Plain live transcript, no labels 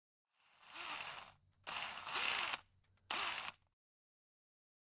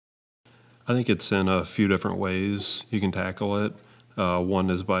I think it's in a few different ways you can tackle it. One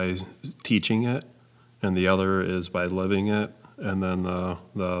is by teaching it, and the other is by living it. And then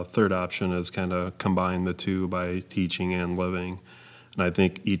the third option is kind of combine the two by teaching and living. And I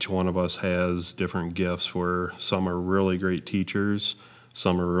think each one of us has different gifts where some are really great teachers,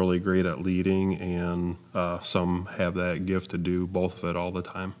 some are really great at leading, and some have that gift to do both of it all the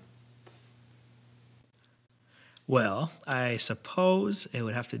time. Well, I suppose it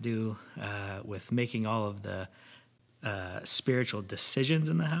would have to do with making all of the spiritual decisions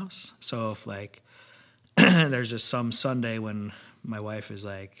in the house. So if like there's just some Sunday when my wife is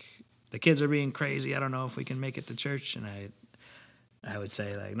like, the kids are being crazy, I don't know if we can make it to church, and I would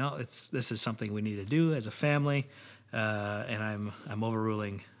say like, no, this is something we need to do as a family, and I'm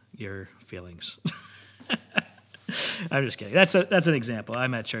overruling your feelings. I'm just kidding. That's an example.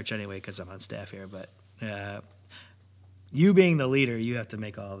 I'm at church anyway because I'm on staff here, but you being the leader, you have to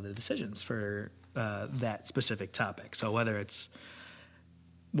make all of the decisions for that specific topic. So whether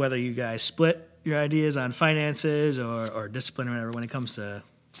you guys split your ideas on finances or discipline or whatever, when it comes to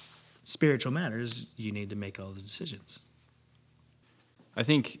spiritual matters, you need to make all the decisions. I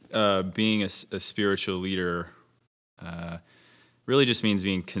think being a spiritual leader really just means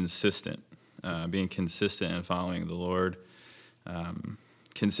being consistent in following the Lord,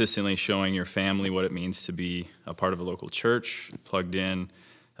 consistently showing your family what it means to be a part of a local church, plugged in,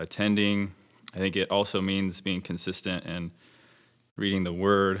 attending. I think it also means being consistent and reading the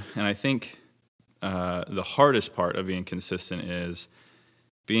Word. And I think the hardest part of being consistent is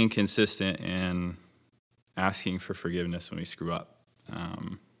being consistent in asking for forgiveness when we screw up.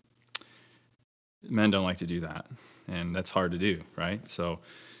 Men don't like to do that, and that's hard to do, right? So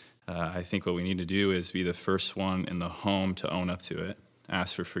I think what we need to do is be the first one in the home to own up to it,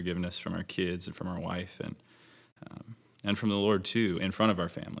 ask for forgiveness from our kids and from our wife, and from the Lord too, in front of our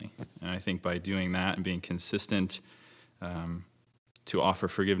family. And I think by doing that and being consistent to offer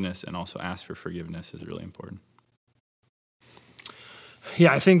forgiveness and also ask for forgiveness is really important.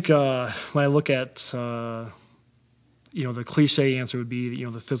 Yeah, I think when I look at, the cliche answer would be,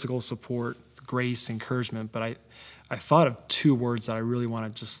 the physical support, grace, encouragement. But I thought of two words that I really want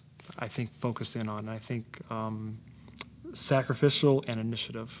to just, I think, focus in on. I think sacrificial and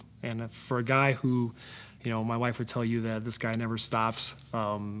initiative. And for a guy who, my wife would tell you that this guy never stops.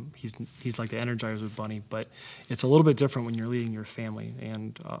 He's like the Energizer Bunny, but it's a little bit different when you're leading your family.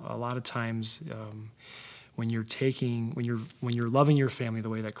 And a lot of times, when you're loving your family the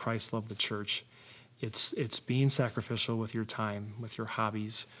way that Christ loved the church, it's being sacrificial with your time, with your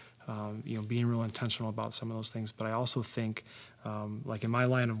hobbies, being real intentional about some of those things. But I also think, like in my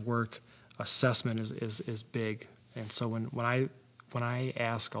line of work, assessment is big. And so when I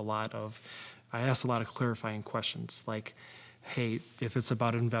ask a lot of clarifying questions, like, hey, if it's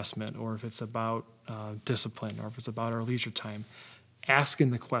about investment or if it's about discipline or if it's about our leisure time,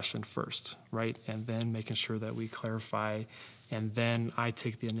 asking the question first, right? And then making sure that we clarify, and then I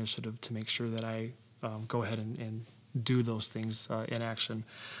take the initiative to make sure that I go ahead and do those things in action.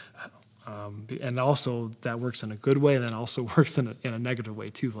 And also that works in a good way, and then also works in a negative way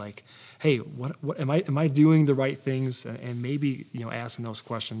too. Like, hey, what am I doing the right things? And maybe asking those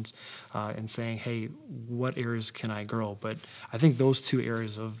questions and saying, hey, what areas can I grow? But I think those two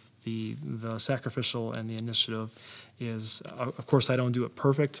areas of the sacrificial and the initiative is, of course, I don't do it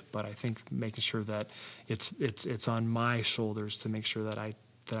perfect, but I think making sure that it's on my shoulders to make sure that I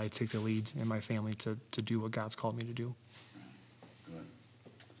take the lead in my family to do what God's called me to do.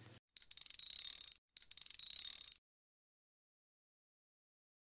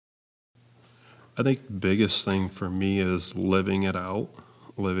 I think the biggest thing for me is living it out,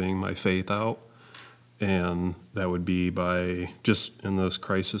 living my faith out. And that would be by just in this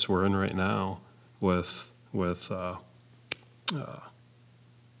crisis we're in right now with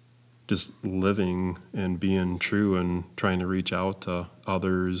just living and being true and trying to reach out to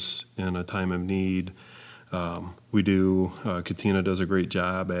others in a time of need. Katina does a great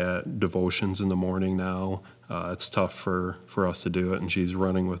job at devotions in the morning now. It's tough for us to do it, and she's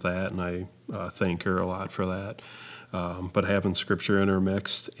running with that, and I thank her a lot for that. But having scripture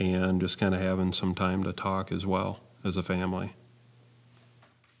intermixed and just kind of having some time to talk as well as a family.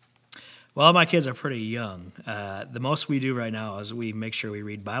 Well, my kids are pretty young. The most we do right now is we make sure we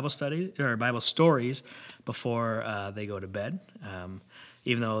read Bible studies or Bible stories before they go to bed.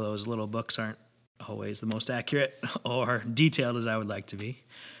 Even though those little books aren't always the most accurate or detailed as I would like to be,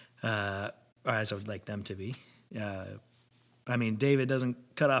 or as I would like them to be. David doesn't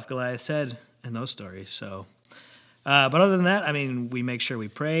cut off Goliath's head in those stories, so But other than that, I mean, we make sure we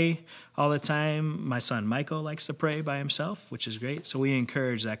pray all the time. My son Michael likes to pray by himself, which is great. So we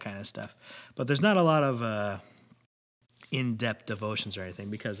encourage that kind of stuff. But there's not a lot of in-depth devotions or anything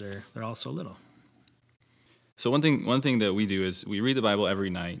because they're all so little. So one thing that we do is we read the Bible every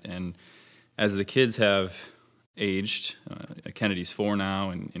night, and as the kids have aged, Kennedy's 4 now,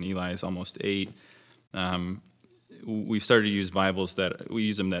 and Eli is almost 8. We've started to use Bibles that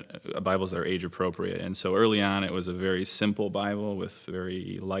are age appropriate. And so early on, it was a very simple Bible with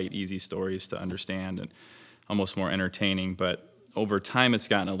very light, easy stories to understand and almost more entertaining. But over time, it's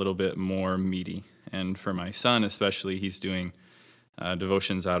gotten a little bit more meaty. And for my son, especially, he's doing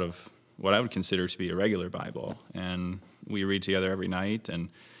devotions out of what I would consider to be a regular Bible. And we read together every night. And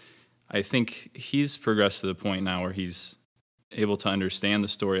I think he's progressed to the point now where he's able to understand the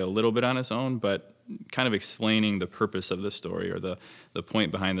story a little bit on his own, but kind of explaining the purpose of the story or the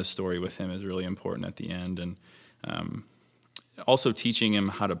point behind the story with him is really important at the end. And also teaching him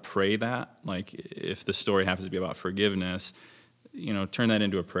how to pray that, like if the story happens to be about forgiveness, turn that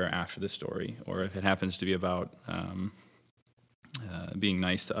into a prayer after the story. Or if it happens to be about being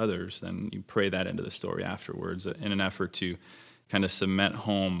nice to others, then you pray that into the story afterwards in an effort to kind of cement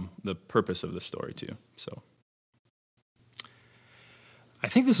home the purpose of the story too. So I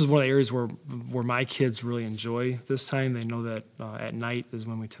think this is one of the areas where my kids really enjoy this time. They know that at night is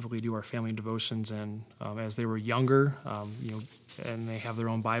when we typically do our family devotions, and as they were younger, and they have their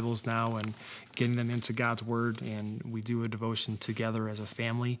own Bibles now, and getting them into God's Word, and we do a devotion together as a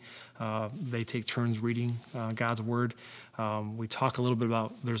family. They take turns reading God's Word. We talk a little bit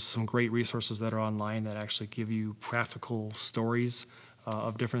about, there's some great resources that are online that actually give you practical stories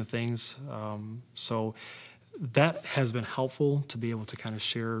of different things. So that has been helpful to be able to kind of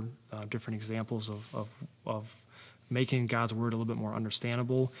share different examples of making God's Word a little bit more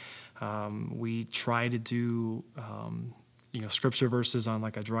understandable. We try to do scripture verses on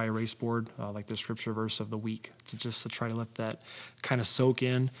like a dry erase board, like the scripture verse of the week, to try to let that kind of soak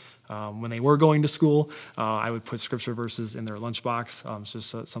in. When they were going to school, I would put scripture verses in their lunchbox. It's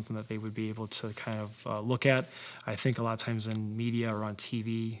just something that they would be able to kind of look at. I think a lot of times in media or on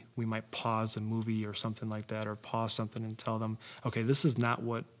TV, we might pause a movie or something like that, or pause something and tell them, okay, this is not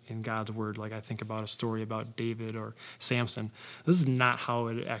what in God's Word, like I think about a story about David or Samson. This is not how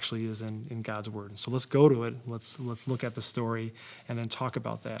it actually is in God's Word. So let's go to it. Let's look at the story and then talk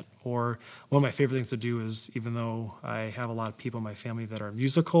about that. Or one of my favorite things to do is, even though I have a lot of people in my family that are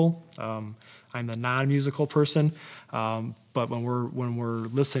musical, I'm the non-musical person. But when we're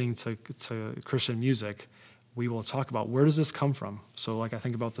listening to Christian music, we will talk about, where does this come from? So like I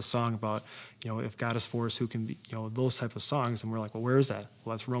think about the song about, if God is for us, who can be, those type of songs. And we're like, well, where is that?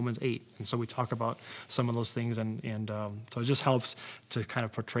 Well, that's Romans 8. And so we talk about some of those things. And so it just helps to kind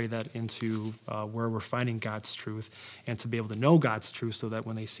of portray that into where we're finding God's truth, and to be able to know God's truth so that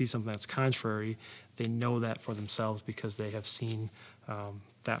when they see something that's contrary, they know that for themselves because they have seen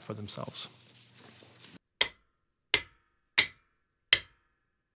that for themselves.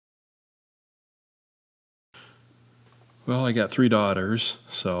 Well, I got 3 daughters,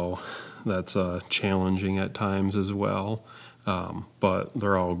 so that's challenging at times as well, but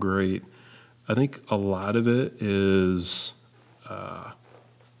they're all great. I think a lot of it is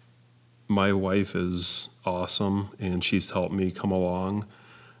my wife is awesome, and she's helped me come along,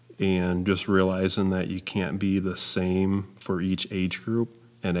 and just realizing that you can't be the same for each age group,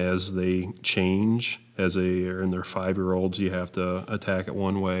 and as they change, as they are in their 5-year-olds, you have to attack it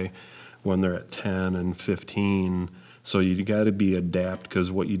one way. When they're at 10 and 15, so you got to be adapt, because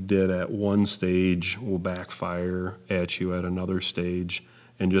what you did at one stage will backfire at you at another stage,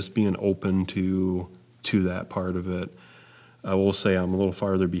 and just being open to that part of it. I will say I'm a little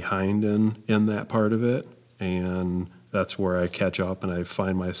farther behind in that part of it, and that's where I catch up, and I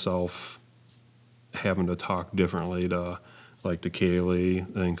find myself having to talk differently to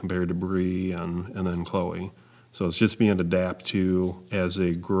Kaylee than compared to Bree and then Chloe. So it's just being adapt to, as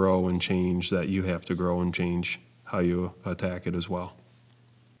they grow and change, that you have to grow and change how you attack it as well.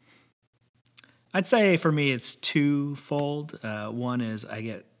 I'd say for me it's twofold. One is I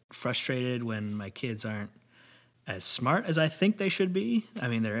get frustrated when my kids aren't as smart as I think they should be. I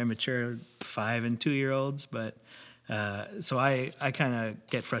mean, they're immature 5 and 2-year-olds, but so I kind of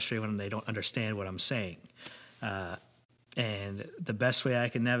get frustrated when they don't understand what I'm saying. And the best way I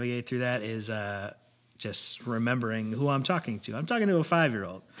can navigate through that is just remembering who I'm talking to. I'm talking to a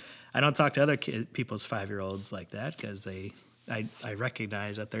 5-year-old. I don't talk to other people's 5-year-olds like that, because I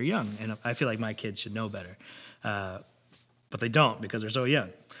recognize that they're young, and I feel like my kids should know better. But they don't, because they're so young.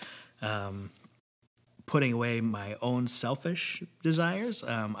 putting away my own selfish desires.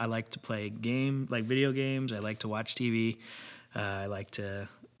 I like to play video games. I like to watch TV.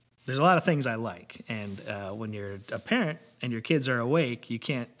 There's a lot of things I like. And when you're a parent and your kids are awake, you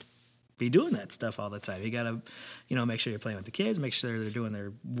can't be doing that stuff all the time. You got to, make sure you're playing with the kids, make sure they're doing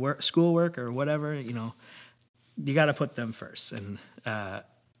their schoolwork or whatever, you got to put them first. And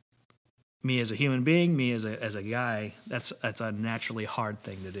me as a human being, me as a guy, that's a naturally hard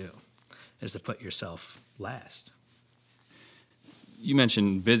thing to do, is to put yourself last. You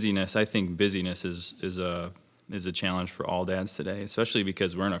mentioned busyness. I think busyness is a challenge for all dads today, especially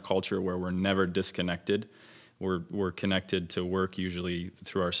because we're in a culture where we're never disconnected. We're connected to work usually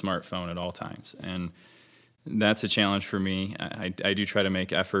through our smartphone at all times, and that's a challenge for me. I do try to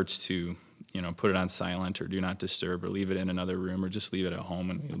make efforts to put it on silent or do not disturb or leave it in another room or just leave it at home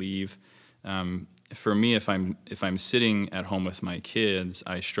when we leave. For me, if I'm sitting at home with my kids,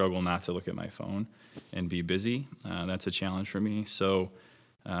 I struggle not to look at my phone and be busy. That's a challenge for me. So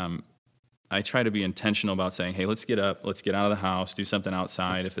I try to be intentional about saying, hey, let's get up, let's get out of the house, do something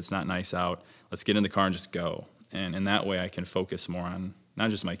outside. If it's not nice out, let's get in the car and just go. And in that way, I can focus more on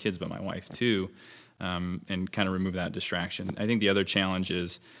not just my kids, but my wife too, and kind of remove that distraction. I think the other challenge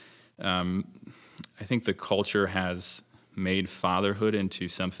is I think the culture has made fatherhood into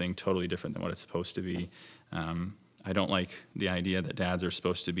something totally different than what it's supposed to be. I don't like the idea that dads are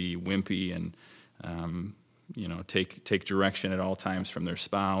supposed to be wimpy and take direction at all times from their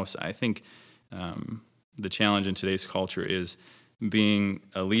spouse. I think the challenge in today's culture is being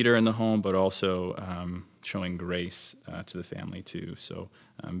a leader in the home, but also showing grace to the family too. So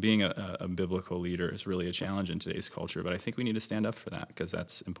being a biblical leader is really a challenge in today's culture, but I think we need to stand up for that because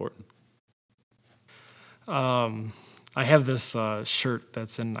that's important. I have this shirt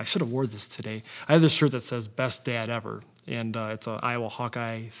I should have wore this today. I have this shirt that says "Best Dad Ever," and it's an Iowa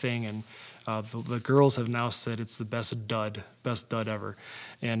Hawkeye thing, and the girls have now said it's the best dud ever.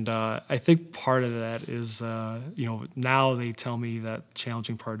 And I think part of that is, now they tell me that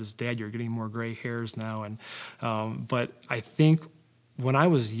challenging part is, Dad, you're getting more gray hairs now. And but I think when I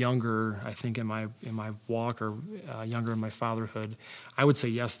was younger, I think in my walk or younger in my fatherhood, I would say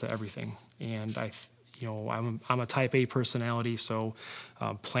yes to everything. And I'm a type A personality, so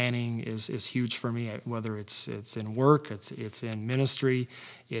planning is huge for me. Whether it's in work, it's in ministry,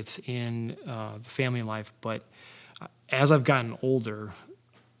 it's in family life. But as I've gotten older,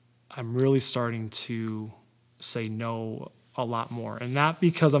 I'm really starting to say no a lot more, and not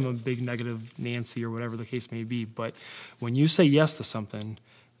because I'm a big negative Nancy or whatever the case may be. But when you say yes to something,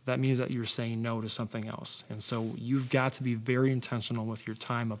 that means that you're saying no to something else. And so you've got to be very intentional with your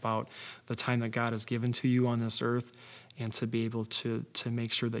time about the time that God has given to you on this earth, and to be able to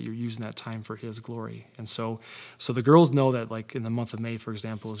make sure that you're using that time for His glory. And so the girls know that, like in the month of May, for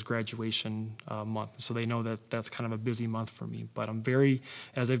example, is graduation month. So they know that that's kind of a busy month for me. But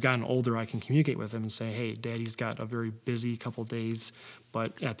as they've gotten older, I can communicate with them and say, hey, Daddy's got a very busy couple days,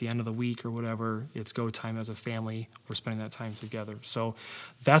 but at the end of the week or whatever, it's go time as a family. We're spending that time together. So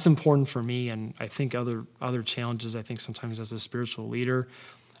that's important for me. And I think other challenges, I think sometimes as a spiritual leader,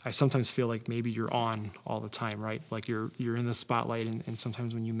 I sometimes feel like maybe you're on all the time, right? Like you're in the spotlight, and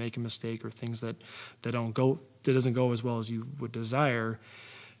sometimes when you make a mistake or things that doesn't go as well as you would desire,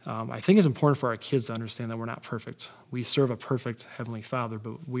 I think it's important for our kids to understand that we're not perfect. We serve a perfect Heavenly Father,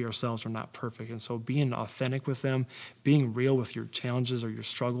 but we ourselves are not perfect. And so being authentic with them, being real with your challenges or your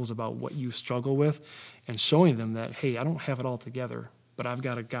struggles about what you struggle with, and showing them that, hey, I don't have it all together, but I've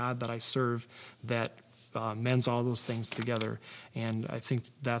got a God that I serve that mends all those things together. And I think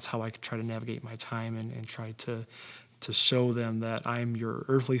that's how I try to navigate my time and try to show them that I'm your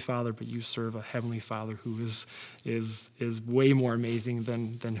earthly father, but you serve a heavenly Father who is way more amazing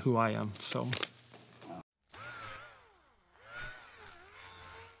than who I am. So.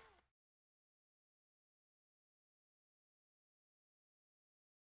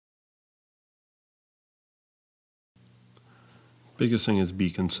 Biggest thing is be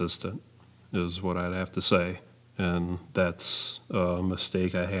consistent, is what I'd have to say. And that's a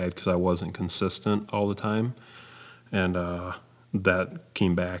mistake I had because I wasn't consistent all the time. And that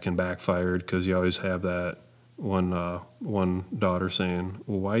came back and backfired because you always have that one daughter saying,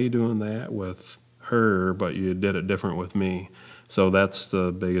 well, why are you doing that with her, but you did it different with me? So that's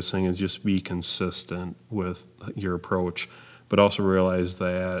the biggest thing, is just be consistent with your approach. But also realize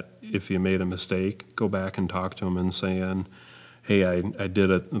that if you made a mistake, go back and talk to them and saying, hey, I did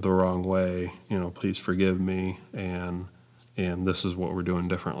it the wrong way, please forgive me, and this is what we're doing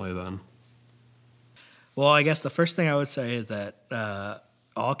differently then. Well, I guess the first thing I would say is that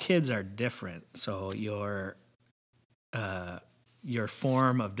all kids are different. So your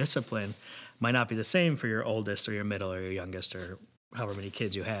form of discipline might not be the same for your oldest or your middle or your youngest or however many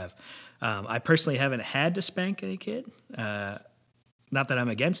kids you have. I personally haven't had to spank any kid. Not that I'm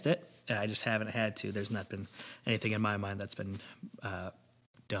against it. I just haven't had to. There's not been anything in my mind that's been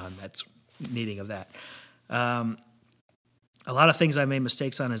done that's needing of that. A lot of things I made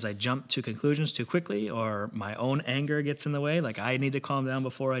mistakes on is I jump to conclusions too quickly, or my own anger gets in the way. Like, I need to calm down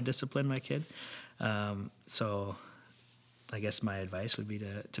before I discipline my kid. So I guess my advice would be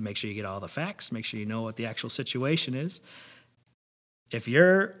to make sure you get all the facts, make sure you know what the actual situation is. If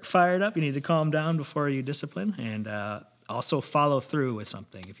you're fired up, you need to calm down before you discipline, and also follow through with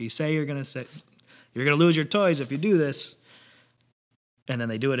something. If you say you're going to lose your toys if you do this, and then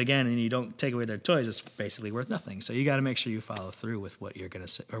they do it again and you don't take away their toys, it's basically worth nothing. So you got to make sure you follow through with what you're going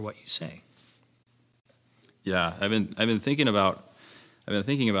to say or what you say. Yeah, I've been thinking about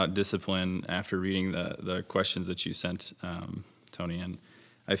discipline after reading the questions that you sent, Tony, and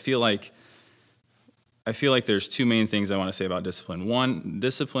I feel like there's two main things I want to say about discipline. One,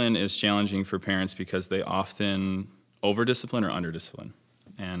 discipline is challenging for parents because they often over-discipline or under-discipline,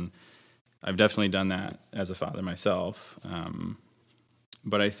 and I've definitely done that as a father myself.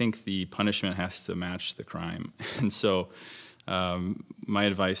 But I think the punishment has to match the crime. And so my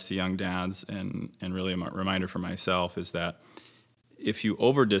advice to young dads, and really a reminder for myself, is that if you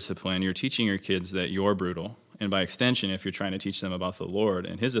over-discipline, you're teaching your kids that you're brutal. And by extension, if you're trying to teach them about the Lord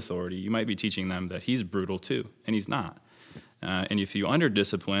and his authority, you might be teaching them that he's brutal too, and he's not. And if you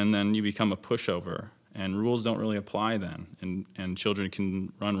under-discipline, then you become a pushover, and rules don't really apply then. And children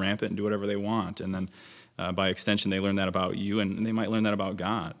can run rampant and do whatever they want. And then by extension, they learn that about you, and they might learn that about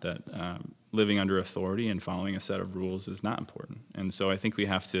God, that living under authority and following a set of rules is not important. And so I think we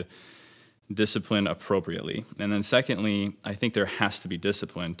have to discipline appropriately. And then secondly, I think there has to be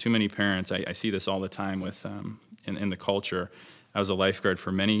discipline. Too many parents, I see this all the time with in the culture. I was a lifeguard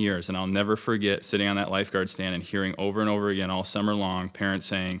for many years, and I'll never forget sitting on that lifeguard stand and hearing over and over again all summer long parents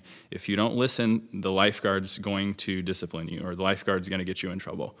saying, if you don't listen, the lifeguard's going to discipline you, or the lifeguard's going to get you in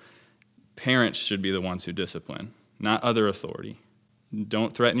trouble. Parents should be the ones who discipline, not other authority.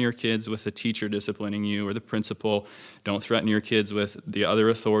 Don't threaten your kids with the teacher disciplining you or the principal. Don't threaten your kids with the other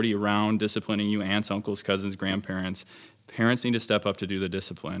authority around disciplining you, aunts, uncles, cousins, grandparents. Parents need to step up to do the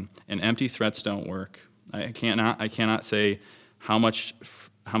discipline, and empty threats don't work. I cannot say how much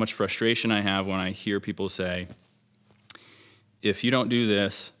frustration I have when I hear people say, if you don't do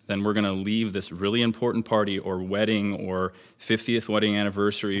this, then we're going to leave this really important party or wedding or 50th wedding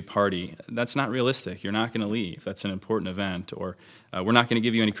anniversary party. That's not realistic. You're not going to leave. That's an important event. Or we're not going to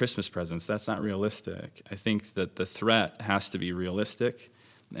give you any Christmas presents. That's not realistic. I think that the threat has to be realistic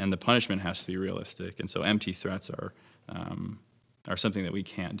and the punishment has to be realistic. And so empty threats are something that we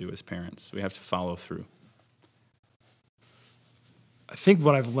can't do as parents. We have to follow through. I think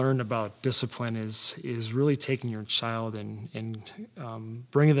what I've learned about discipline is really taking your child and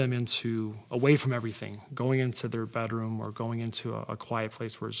bringing them away from everything, going into their bedroom or going into a quiet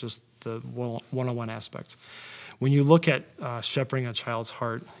place where it's just the one-on-one aspect. When you look at shepherding a child's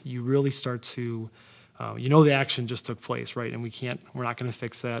heart, you really start to, the action just took place, right? And we're not going to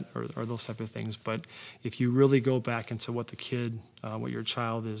fix that or those type of things. But if you really go back into what the kid, what your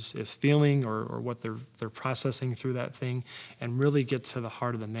child is feeling or what they're processing through that thing, and really get to the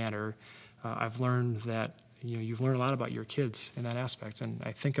heart of the matter, I've learned that you've learned a lot about your kids in that aspect. And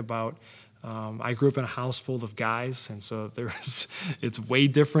I think about I grew up in a house full of guys, and so it's way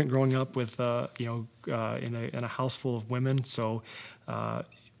different growing up with in a house full of women. So.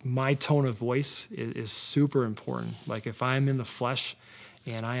 My tone of voice is super important. Like if I'm in the flesh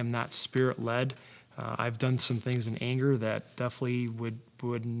and I am not spirit-led, I've done some things in anger that definitely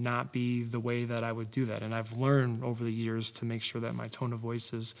would not be the way that I would do that. And I've learned over the years to make sure that my tone of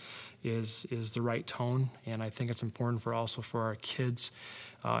voice is the right tone. And I think it's important for our kids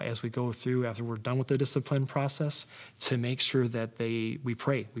as we go through after we're done with the discipline process to make sure that we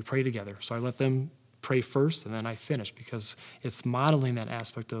pray together. So I let them pray first, and then I finish, because it's modeling that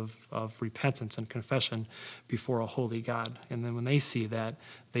aspect of repentance and confession before a holy God. And then when they see that,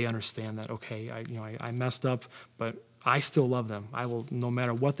 they understand that, okay, I messed up, but I still love them. I will, no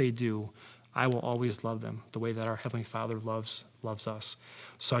matter what they do, I will always love them the way that our Heavenly Father loves us.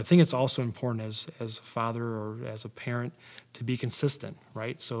 So I think it's also important as a father or as a parent to be consistent,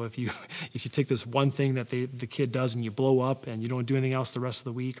 right? So if you take this one thing that the kid does and you blow up and you don't do anything else the rest of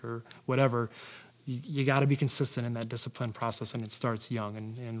the week or whatever, you got to be consistent in that discipline process, and it starts young.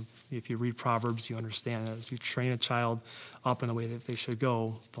 And if you read Proverbs, you understand that if you train a child up in the way that they should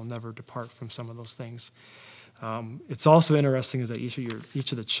go, they'll never depart from some of those things. It's also interesting is that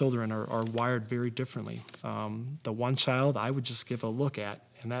each of the children are wired very differently. The one child I would just give a look at,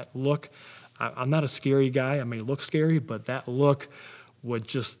 and that look, I'm not a scary guy. I may look scary, but that look would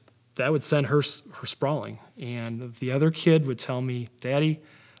send her sprawling. And the other kid would tell me, Daddy,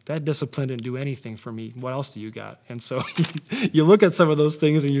 that discipline didn't do anything for me. What else do you got? And so you look at some of those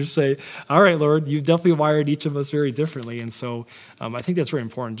things and you say, all right, Lord, you've definitely wired each of us very differently. And so I think that's very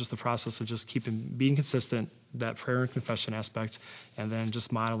important, just the process of just being consistent, that prayer and confession aspect, and then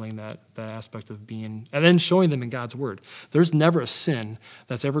just modeling that aspect of being, and then showing them in God's word. There's never a sin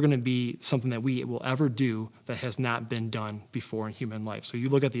that's ever going to be something that we will ever do that has not been done before in human life. So you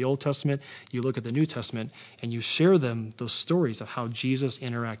look at the Old Testament, you look at the New Testament, and you share them those stories of how Jesus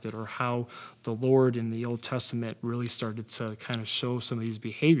interacted or how the Lord in the Old Testament really started to kind of show some of these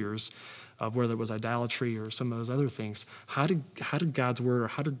behaviors of whether it was idolatry or some of those other things. How did God's word, or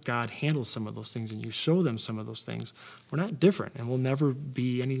how did God handle some of those things? And you show them some of those things. We're not different, and we'll never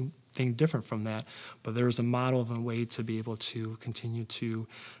be anything different from that. But there is a model of a way to be able to continue to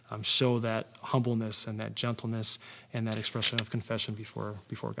show that humbleness and that gentleness and that expression of confession before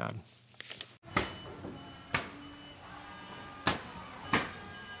God.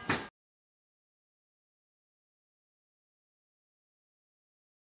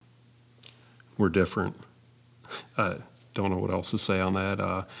 We're different. I don't know what else to say on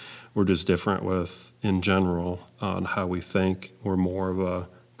that. We're just different in general, on how we think. We're more of a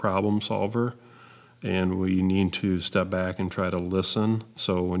problem solver, and we need to step back and try to listen.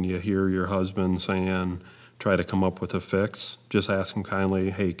 So when you hear your husband saying, try to come up with a fix, just ask him kindly,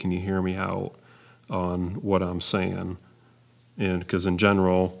 hey, can you hear me out on what I'm saying? And because in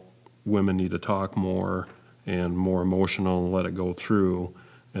general, women need to talk more and more emotional and let it go through.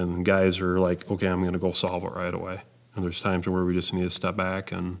 And guys are like, okay, I'm going to go solve it right away. And there's times where we just need to step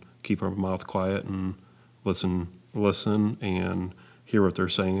back and keep our mouth quiet and listen and hear what they're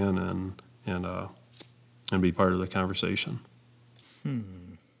saying and be part of the conversation.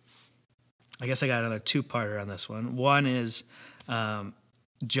 I guess I got another two-parter on this one. One is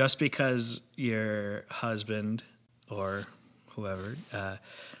just because your husband or whoever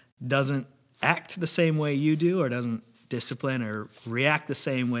doesn't act the same way you do or doesn't discipline or react the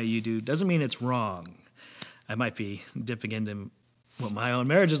same way you do doesn't mean it's wrong. I might be dipping into what my own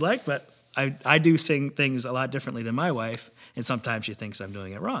marriage is like, but I do things a lot differently than my wife, and sometimes she thinks I'm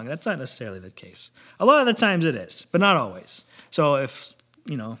doing it wrong. That's not necessarily the case. A lot of the times it is, but not always. So if,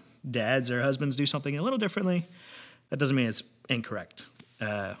 dads or husbands do something a little differently, that doesn't mean it's incorrect.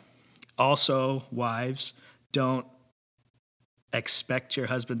 Also, wives, don't expect your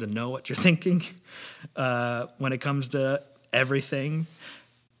husband to know what you're thinking when it comes to everything.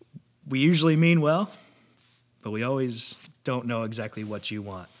 We usually mean well, but we always don't know exactly what you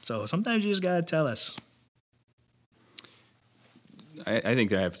want. So sometimes you just got to tell us. I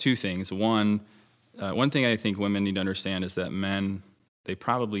think I have two things. One thing I think women need to understand is that men, they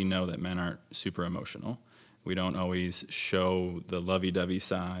probably know that men aren't super emotional. We don't always show the lovey-dovey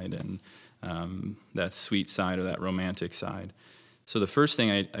side and that sweet side or that romantic side. So the first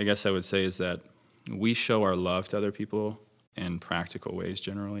thing I guess I would say is that we show our love to other people in practical ways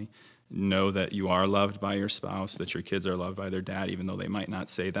generally. Know that you are loved by your spouse, that your kids are loved by their dad, even though they might not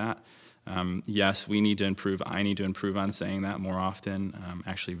say that. Yes, we need to improve. I need to improve on saying that more often,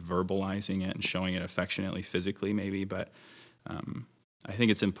 actually verbalizing it and showing it affectionately, physically maybe. But I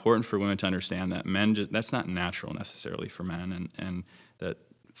think it's important for women to understand that that's not natural necessarily for men, and that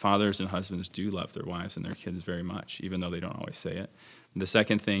fathers and husbands do love their wives and their kids very much, even though they don't always say it. The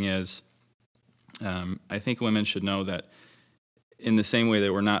second thing is, I think women should know that in the same way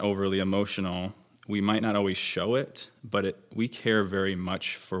that we're not overly emotional, we might not always show it, but we care very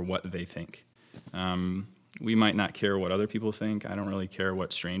much for what they think. We might not care what other people think. I don't really care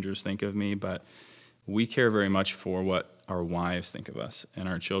what strangers think of me, but we care very much for what our wives think of us and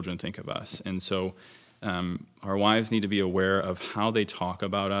our children think of us. And so our wives need to be aware of how they talk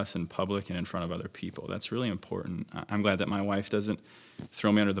about us in public and in front of other people. That's really important. I'm glad that my wife doesn't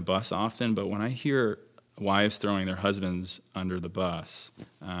throw me under the bus often, but when I hear wives throwing their husbands under the bus,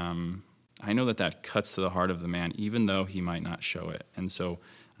 I know that cuts to the heart of the man, even though he might not show it. And so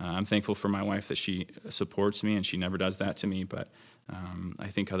I'm thankful for my wife that she supports me and she never does that to me, but I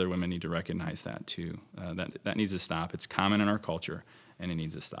think other women need to recognize that too. That needs to stop. It's common in our culture, and it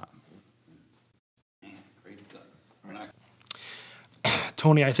needs to stop.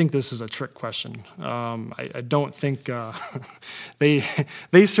 Tony, I think this is a trick question. I don't think they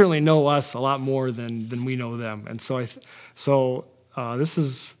certainly know us a lot more than we know them, and so this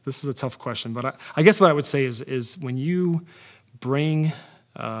is a tough question. But I guess what I would say is when you bring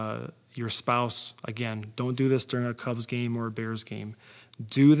your spouse, again, don't do this during a Cubs game or a Bears game.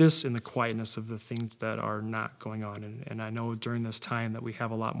 Do this in the quietness of the things that are not going on. And I know during this time that we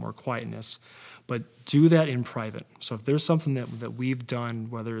have a lot more quietness, but do that in private. So if there's something that we've done,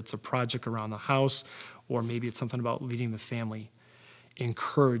 whether it's a project around the house or maybe it's something about leading the family,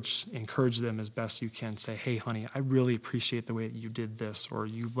 encourage them as best you can. Say, hey, honey, I really appreciate the way that you did this, or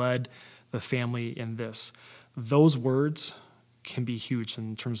you led the family in this. Those words can be huge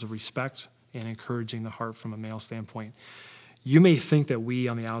in terms of respect and encouraging the heart from a male standpoint. You may think that we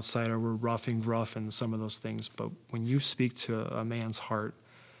on the outside we're rough and gruff and some of those things, but when you speak to a man's heart,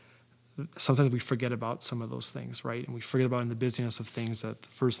 sometimes we forget about some of those things, right? And we forget about in the busyness of things that the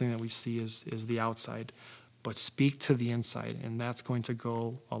first thing that we see is the outside. But speak to the inside, and that's going to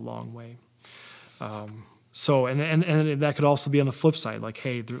go a long way. And that could also be on the flip side, like,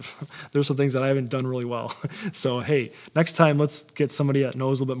 hey, there's some things that I haven't done really well. So, hey, next time let's get somebody that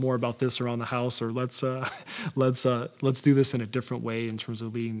knows a little bit more about this around the house, or let's do this in a different way in terms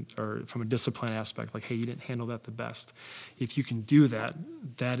of leading, or from a discipline aspect. Like, hey, you didn't handle that the best. If you can do that,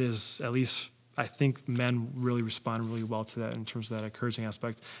 that is, at least I think men really respond really well to that in terms of that encouraging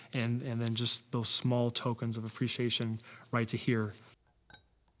aspect, and then just those small tokens of appreciation right to hear.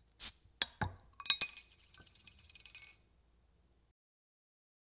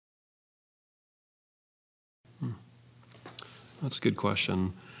 That's a good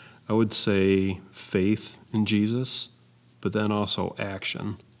question. I would say faith in Jesus, but then also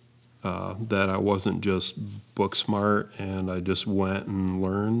action. That I wasn't just book smart and I just went and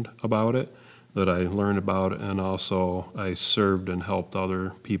learned about it, that I learned about it and also I served and helped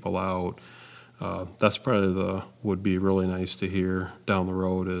other people out. That's probably would be really nice to hear down the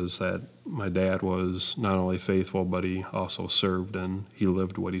road, is that my dad was not only faithful, but he also served and he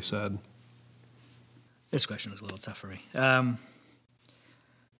lived what he said. This question was a little tough for me.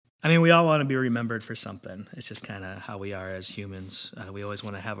 I mean, we all want to be remembered for something. It's just kind of how we are as humans. We always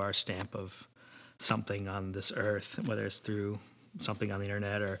want to have our stamp of something on this earth, whether it's through something on the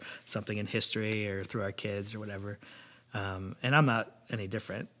internet or something in history or through our kids or whatever. And I'm not any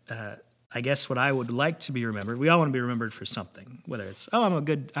different. I guess what I would like to be remembered, we all want to be remembered for something, whether it's, I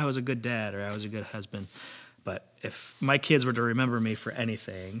was a good dad, or I was a good husband. But if my kids were to remember me for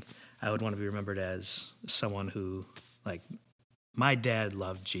anything, I would want to be remembered as someone who, like, my dad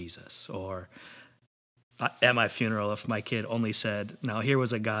loved Jesus. Or at my funeral, if my kid only said, now here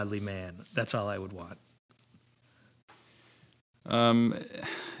was a godly man, that's all I would want.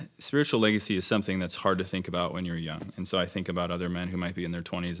 Spiritual legacy is something that's hard to think about when you're young. And so I think about other men who might be in their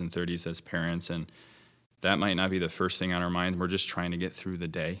 20s and 30s as parents, and that might not be the first thing on our mind. We're just trying to get through the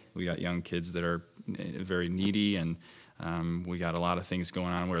day. We got young kids that are very needy, and we got a lot of things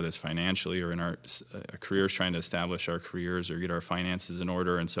going on, whether it's financially or in our careers, trying to establish our careers or get our finances in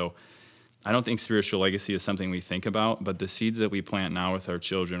order. And so I don't think spiritual legacy is something we think about, but the seeds that we plant now with our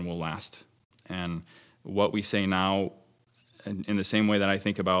children will last. And what we say now, in the same way that I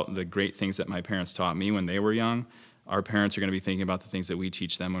think about the great things that my parents taught me when they were young, our parents are going to be thinking about the things that we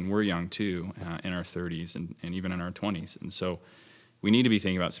teach them when we're young too, in our 30s and even in our 20s. And so we need to be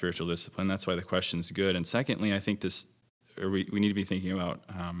thinking about spiritual discipline. That's why the question's good. And secondly, I think we need to be thinking about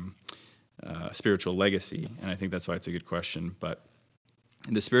spiritual legacy, and I think that's why it's a good question. But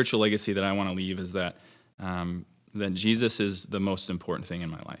the spiritual legacy that I want to leave is that that Jesus is the most important thing in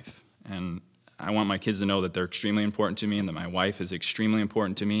my life. And I want my kids to know that they're extremely important to me, and that my wife is extremely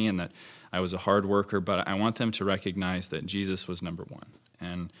important to me, and that I was a hard worker, but I want them to recognize that Jesus was number one.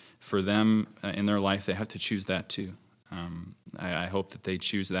 And for them in their life, they have to choose that too. I hope that they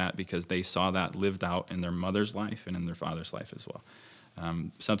choose that because they saw that lived out in their mother's life and in their father's life as well.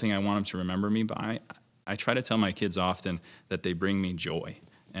 Something I want them to remember me by, I try to tell my kids often that they bring me joy.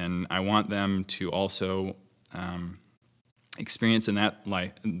 And I want them to also experience in that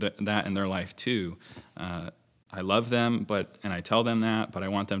in their life too. I love them, and I tell them that, but I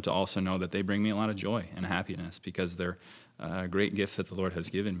want them to also know that they bring me a lot of joy and happiness because they're a great gift that the Lord has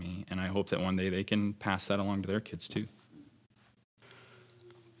given me. And I hope that one day they can pass that along to their kids too.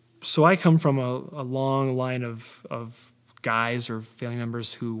 So I come from a long line of guys or family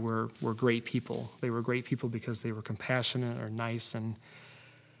members who were great people. They were great people because they were compassionate or nice. And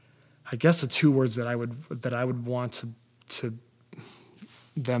I guess the two words that I would want to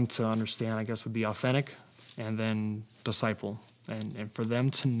them to understand, I guess, would be authentic and then disciple. And for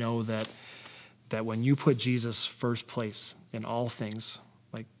them to know that when you put Jesus first place in all things,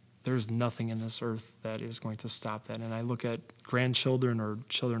 like, there's nothing in this earth that is going to stop that. And I look at grandchildren or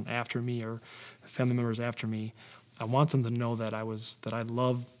children after me or family members after me, I want them to know that I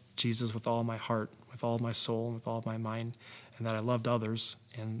love Jesus with all my heart, with all my soul, and with all my mind, and that I loved others,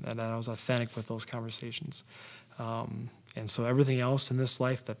 and that I was authentic with those conversations. And so everything else in this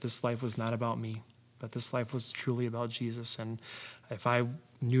life, that this life was not about me, that this life was truly about Jesus. And if I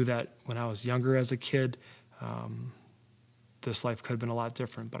knew that when I was younger as a kid, this life could have been a lot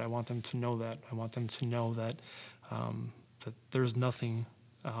different, but I want them to know that. I want them to know that that there's nothing,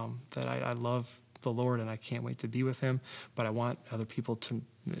 that I love the Lord and I can't wait to be with him, but I want the other people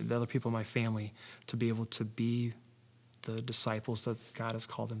in my family to be able to be the disciples that God has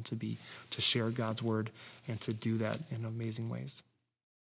called them to be, to share God's word and to do that in amazing ways.